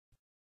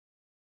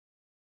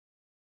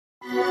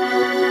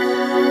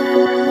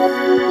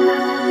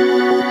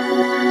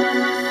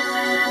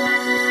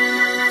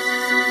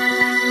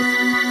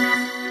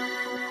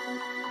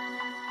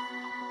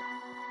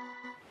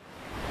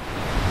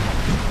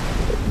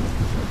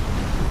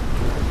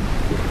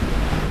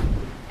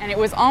It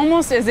was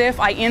almost as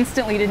if I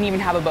instantly didn't even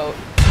have a boat.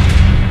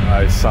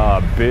 I saw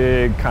a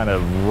big kind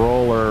of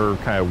roller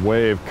kind of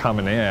wave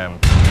coming in.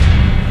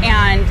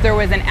 And there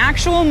was an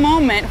actual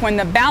moment when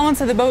the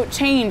balance of the boat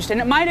changed, and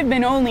it might have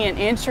been only an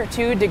inch or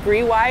two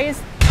degree-wise.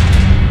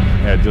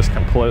 It just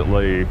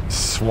completely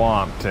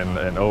swamped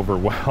and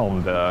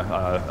overwhelmed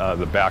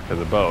the back of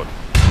the boat.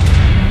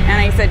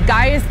 And I said,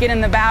 guys, get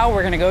in the bow,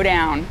 we're gonna go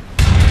down.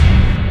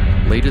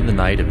 Late in the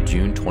night of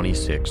June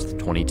 26,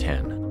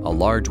 2010, a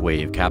large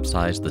wave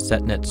capsized the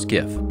Setnet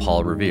skiff,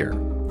 Paul Revere,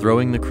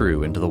 throwing the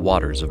crew into the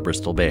waters of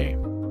Bristol Bay.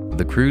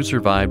 The crew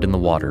survived in the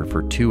water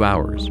for 2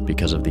 hours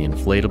because of the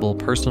inflatable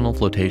personal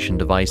flotation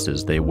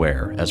devices they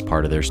wear as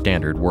part of their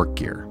standard work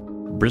gear.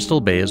 Bristol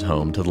Bay is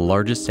home to the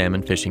largest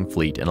salmon fishing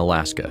fleet in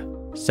Alaska.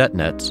 Set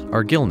nets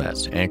are gill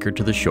nets anchored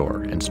to the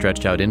shore and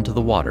stretched out into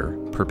the water,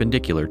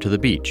 perpendicular to the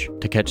beach,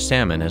 to catch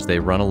salmon as they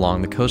run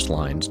along the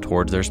coastlines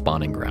towards their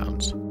spawning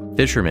grounds.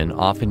 Fishermen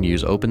often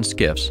use open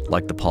skiffs,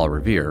 like the Paul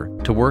Revere,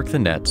 to work the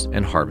nets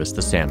and harvest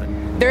the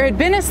salmon. There had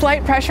been a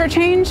slight pressure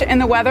change in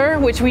the weather,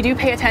 which we do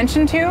pay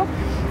attention to,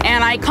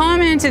 and I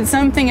commented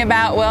something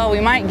about, well,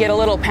 we might get a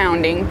little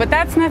pounding, but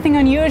that's nothing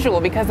unusual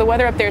because the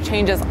weather up there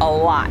changes a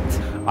lot.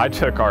 I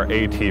took our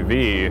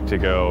ATV to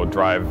go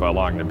drive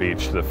along the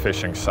beach to the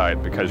fishing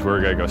site because we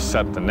were going to go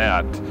set the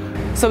net.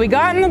 So we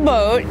got in the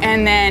boat,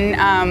 and then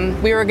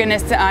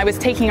I was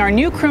taking our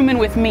new crewman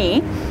with me.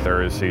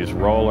 There's these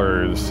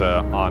rollers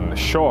on the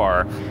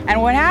shore.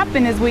 And what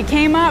happened is we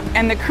came up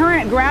and the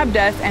current grabbed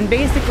us and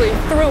basically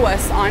threw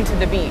us onto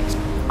the beach.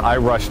 I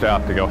rushed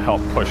out to go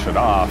help push it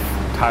off.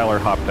 Tyler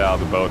hopped out of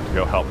the boat to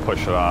go help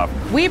push it off.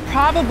 We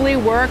probably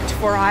worked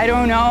for, I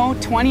don't know,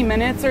 20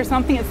 minutes or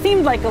something. It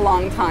seemed like a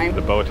long time.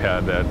 The boat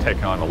had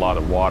taken on a lot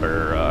of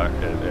water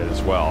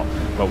as well.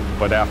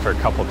 But after a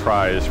couple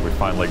tries, we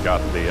finally got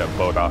the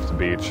boat off the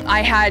beach.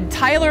 I had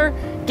Tyler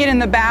get in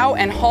the bow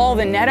and haul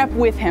the net up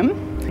with him.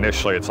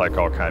 Initially, it's like,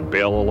 oh, can I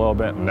bail a little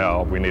bit?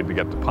 No, we need to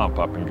get the pump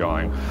up and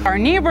going. Our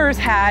neighbors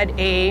had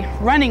a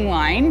running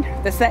line,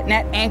 the set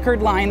net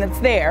anchored line that's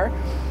there,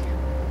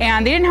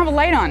 and they didn't have a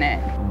light on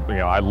it. You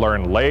know, I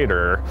learned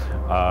later,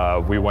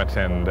 we went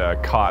and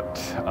caught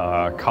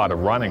a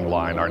running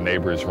line, our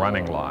neighbor's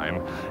running line.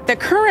 The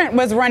current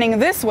was running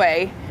this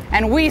way,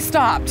 and we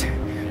stopped,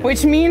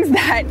 which means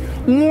that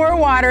more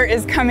water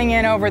is coming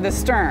in over the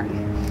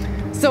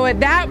stern. So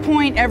at that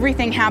point,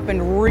 everything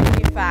happened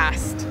really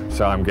fast.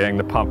 So I'm getting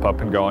the pump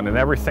up and going, and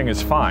everything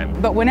is fine.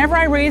 But whenever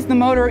I raised the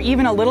motor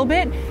even a little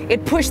bit,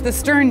 it pushed the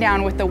stern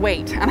down with the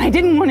weight, and I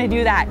didn't want to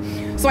do that.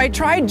 So I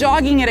tried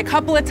jogging it a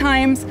couple of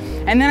times,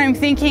 and then I'm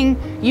thinking,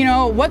 you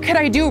know, what could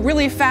I do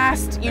really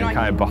fast? You know,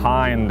 kind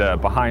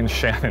of behind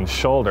Shannon's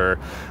shoulder,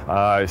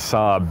 I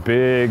saw a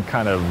big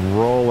kind of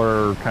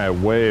roller kind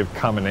of wave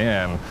coming in,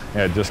 and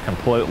it just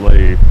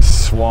completely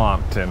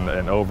swamped and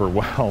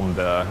overwhelmed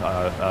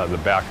the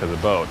back of the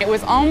boat. It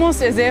was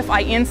almost as if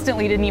I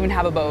instantly didn't even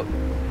have a boat.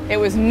 It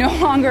was no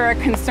longer a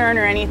concern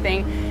or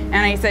anything. And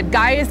I said,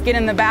 guys, get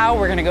in the bow,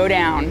 we're gonna go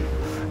down.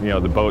 You know,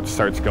 the boat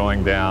starts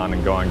going down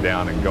and going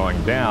down and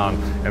going down,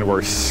 and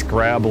we're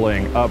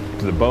scrabbling up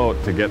to the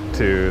boat to get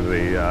to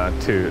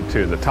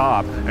the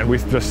top, and we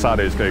just thought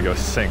it was gonna go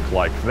sink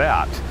like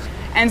that.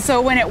 And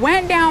so when it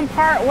went down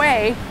part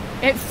way,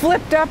 it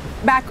flipped up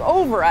back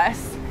over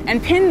us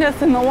and pinned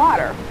us in the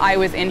water. I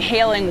was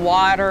inhaling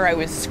water, I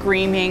was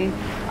screaming.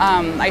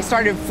 I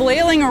started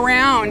flailing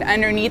around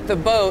underneath the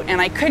boat,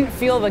 and I couldn't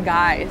feel the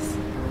guys.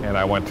 And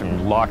I went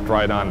and locked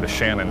right onto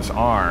Shannon's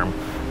arm,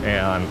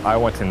 and I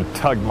went and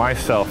tugged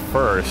myself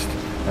first,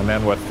 and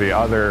then with the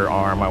other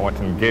arm I went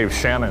and gave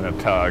Shannon a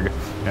tug,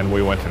 and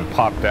we went and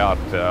popped out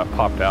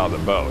of the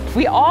boat.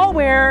 We all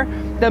wear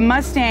the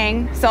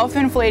Mustang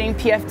self-inflating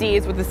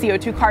PFDs with the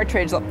CO2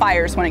 cartridge that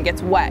fires when it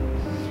gets wet.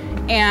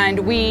 And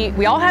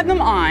we all had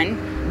them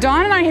on.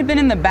 Dawn and I had been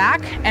in the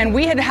back, and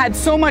we had had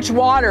so much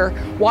water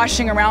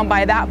washing around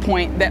by that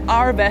point that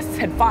our vests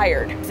had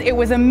fired. It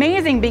was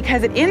amazing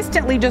because it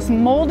instantly just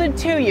molded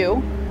to you,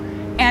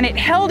 and it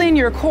held in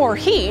your core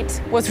heat,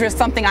 which was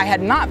something I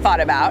had not thought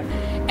about,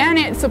 and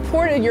it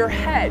supported your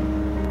head.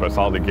 With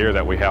all the gear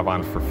that we have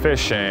on for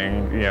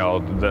fishing, you know,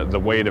 the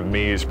weight of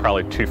me is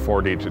probably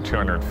 240 to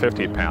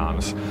 250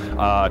 pounds.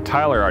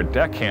 Tyler, our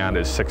deckhand,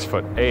 is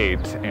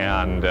 6'8",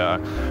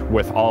 and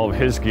with all of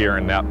his gear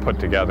and that put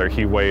together,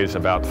 he weighs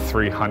about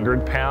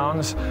 300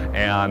 pounds.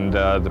 And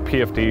the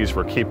PFDs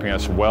were keeping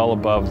us well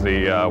above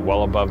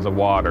the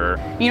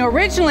water. You know,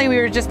 originally we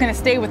were just going to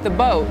stay with the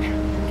boat,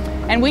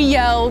 and we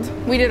yelled,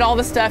 we did all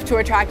the stuff to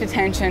attract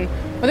attention,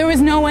 but there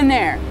was no one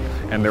there.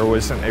 And there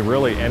wasn't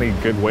really any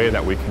good way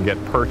that we can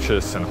get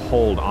purchase and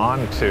hold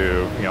on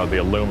to, you know, the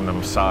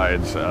aluminum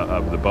sides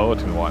of the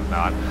boat and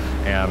whatnot.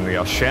 And, you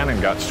know, Shannon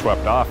got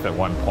swept off at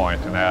one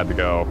point, and I had to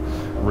go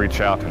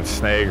reach out and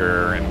snag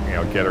her and, you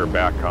know, get her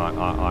back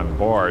on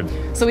board.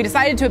 So we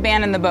decided to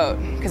abandon the boat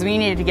because we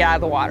needed to get out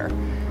of the water.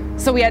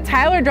 So we had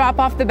Tyler drop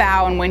off the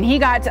bow, and when he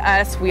got to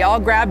us, we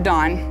all grabbed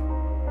on.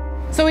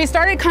 So we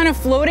started kind of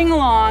floating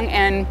along,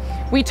 and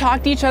we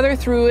talked each other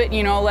through it,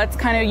 you know, let's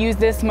kind of use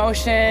this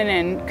motion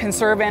and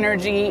conserve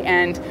energy.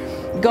 And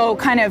go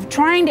kind of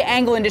trying to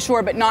angle into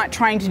shore, but not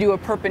trying to do a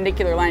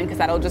perpendicular line because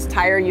that'll just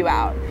tire you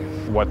out.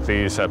 What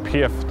these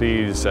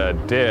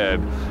PFDs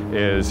did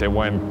is it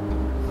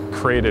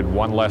created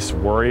one less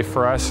worry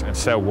for us.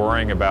 Instead of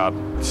worrying about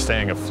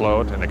staying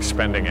afloat and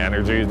expending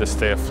energy to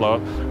stay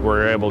afloat, we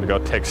were able to go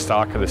take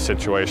stock of the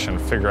situation,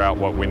 figure out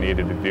what we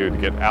needed to do to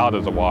get out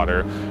of the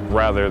water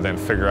rather than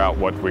figure out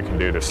what we can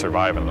do to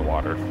survive in the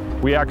water.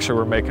 We actually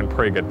were making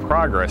pretty good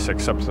progress,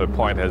 except to the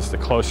point as the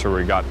closer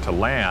we got to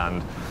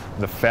land,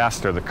 the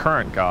faster the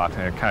current got,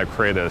 and it kind of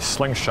created a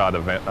slingshot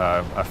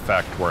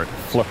effect where it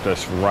flipped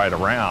us right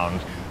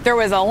around. There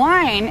was a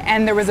line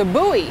and there was a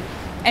buoy.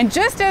 And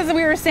just as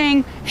we were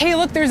saying, hey,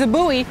 look, there's a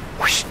buoy,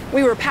 whoosh,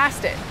 we were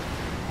past it.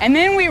 And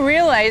then we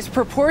realized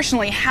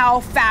proportionally how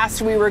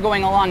fast we were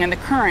going along in the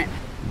current.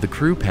 The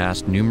crew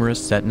passed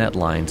numerous set net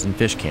lines and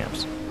fish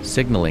camps,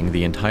 signaling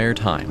the entire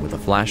time with a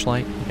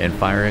flashlight and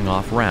firing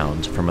off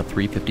rounds from a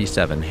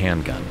 .357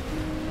 handgun.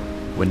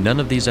 When none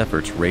of these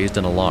efforts raised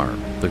an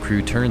alarm, the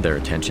crew turned their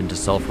attention to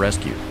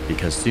self-rescue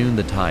because soon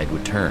the tide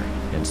would turn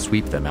and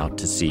sweep them out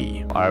to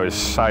sea. I was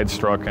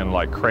side-stroking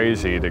like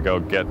crazy to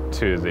go get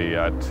to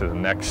the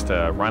next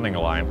running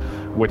line,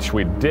 which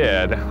we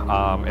did.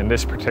 In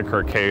this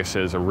particular case,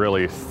 is a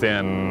really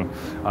thin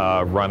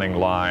running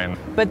line.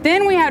 But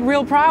then we had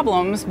real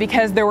problems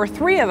because there were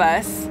 3 of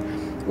us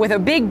with a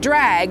big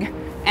drag,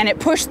 and it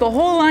pushed the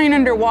whole line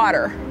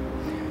underwater.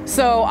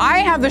 So I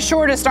have the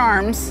shortest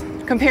arms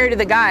compared to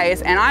the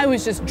guys, and I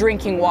was just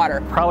drinking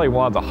water. Probably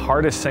one of the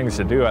hardest things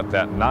to do at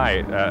that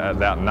night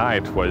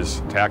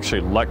was to actually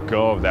let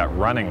go of that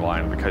running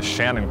line because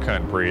Shannon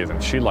couldn't breathe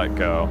and she let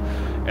go,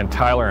 and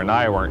Tyler and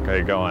I weren't going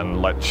to go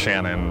and let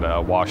Shannon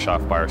wash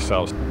off by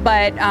ourselves.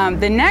 But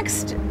the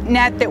next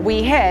net that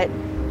we hit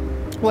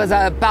was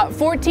about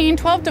 12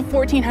 to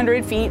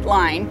 1,400 feet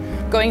line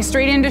going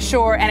straight into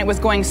shore, and it was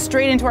going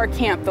straight into our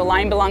camp. The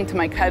line belonged to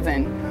my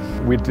cousin.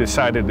 We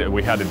decided that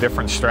we had a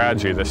different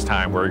strategy this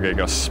time. We were going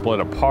to go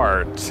split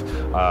apart.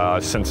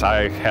 Since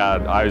I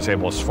was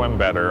able to swim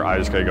better, I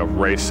was going to go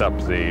race up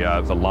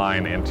the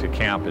line into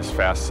camp as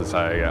fast as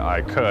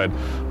I could,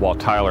 while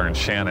Tyler and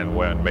Shannon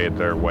made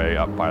their way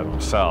up by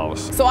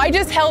themselves. So I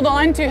just held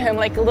on to him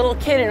like a little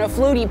kid in a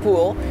floaty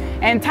pool,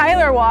 and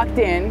Tyler walked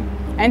in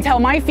until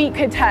my feet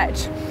could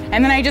touch.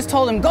 And then I just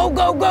told him, go,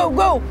 go, go,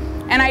 go.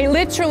 And I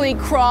literally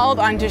crawled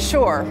onto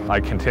shore. I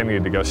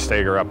continued to go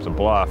stagger up the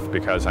bluff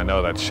because I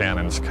know that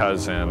Shannon's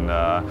cousin is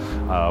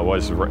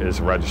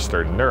a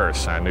registered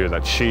nurse. I knew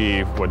that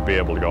she would be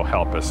able to go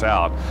help us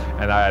out.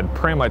 And I had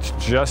pretty much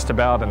just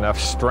about enough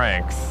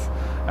strength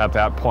at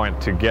that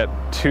point to get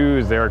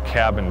to their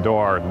cabin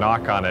door,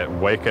 knock on it,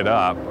 wake them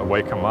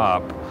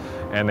up,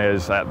 and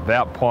at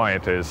that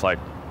point is like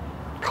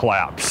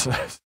collapse.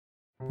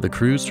 The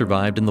crew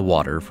survived in the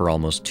water for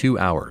almost 2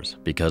 hours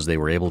because they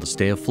were able to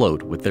stay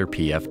afloat with their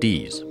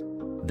PFDs.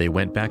 They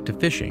went back to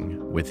fishing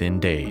within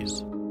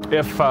days.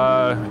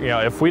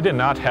 If we did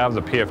not have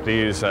the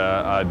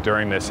PFDs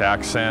during this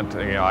accident,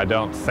 I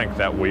don't think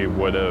that we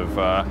would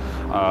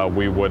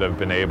have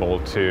been able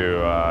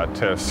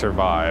to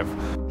survive.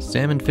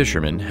 Salmon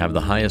fishermen have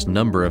the highest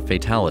number of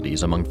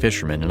fatalities among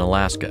fishermen in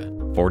Alaska,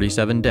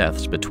 47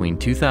 deaths between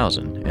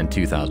 2000 and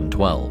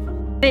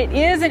 2012. It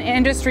is an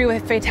industry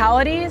with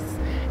fatalities,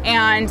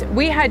 and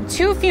we had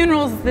 2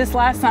 funerals this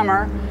last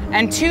summer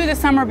and 2 the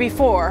summer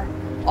before,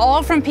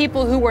 all from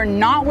people who were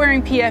not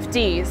wearing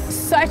PFDs.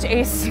 Such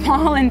a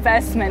small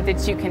investment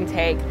that you can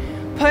take.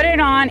 Put it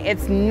on,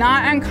 it's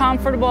not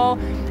uncomfortable.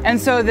 And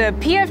so the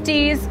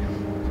PFDs,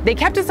 they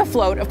kept us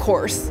afloat, of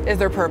course, is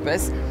their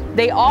purpose.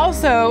 They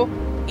also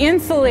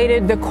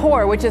insulated the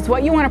core, which is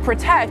what you want to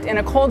protect in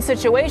a cold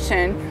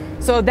situation.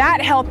 So that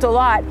helped a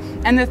lot.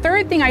 And the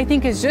third thing I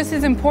think is just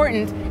as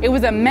important, it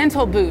was a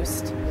mental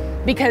boost.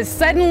 Because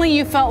suddenly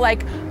you felt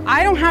like,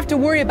 I don't have to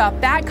worry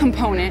about that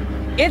component.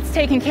 It's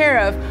taken care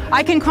of.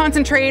 I can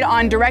concentrate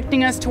on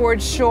directing us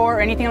towards shore or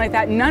anything like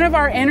that. None of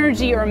our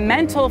energy or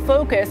mental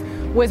focus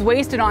was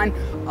wasted on,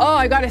 oh,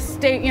 I gotta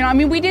stay,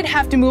 we did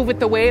have to move with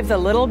the waves a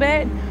little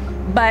bit,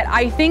 but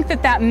I think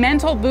that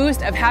mental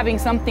boost of having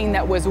something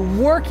that was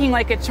working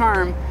like a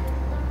charm,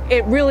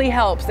 it really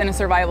helps in a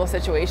survival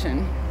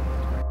situation.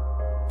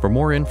 For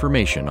more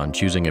information on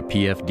choosing a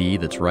PFD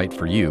that's right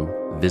for you,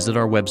 visit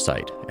our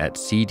website at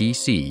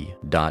cdc.gov.